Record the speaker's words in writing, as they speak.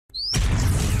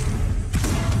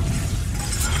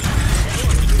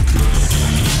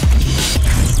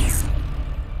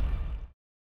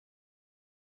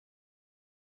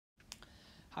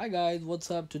Hi guys,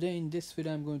 what's up? Today in this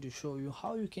video I'm going to show you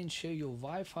how you can share your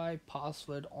Wi-Fi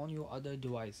password on your other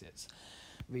devices.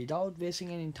 Without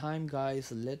wasting any time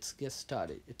guys, let's get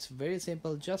started. It's very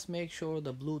simple. Just make sure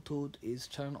the Bluetooth is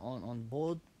turned on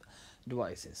both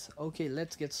devices. Okay,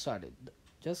 let's get started.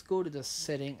 Just go to the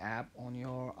setting app on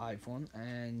your iPhone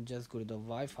and just go to the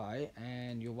Wi-Fi,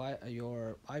 and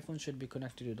your iPhone should be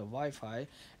connected to the Wi-Fi,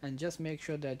 and just make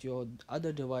sure that your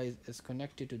other device is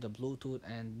connected to the Bluetooth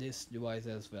and this device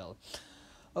as well.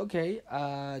 Okay,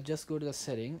 just go to the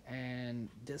setting, and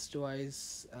this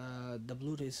device, the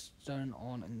Bluetooth is turned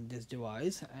on in this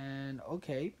device, and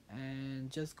okay, and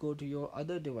just go to your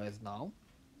other device now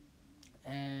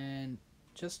and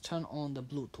just turn on the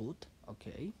Bluetooth.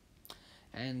 Okay,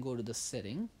 and go to the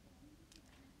setting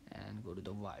and go to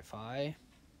the Wi-Fi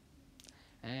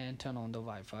and turn on the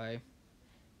Wi-Fi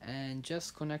and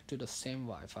just connect to the same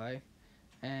Wi-Fi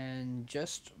and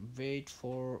just wait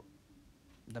for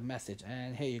the message,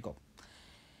 and here you go.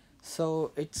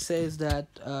 So it says that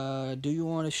do you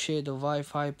want to share the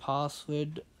Wi-Fi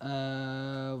password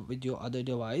with your other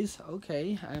device?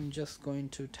 Okay, I'm just going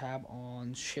to tap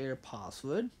on share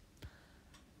password.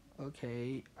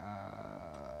 Okay,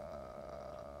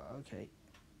 okay.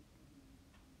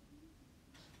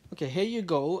 Okay, here you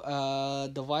go.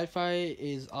 The Wi-Fi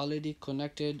is already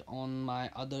connected on my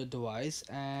other device,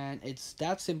 and it's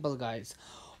that simple guys.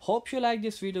 Hope you like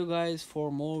this video guys.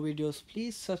 For more videos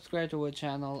please subscribe to our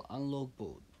channel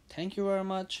UnlockBoot. Thank you very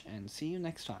much and see you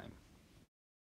next time.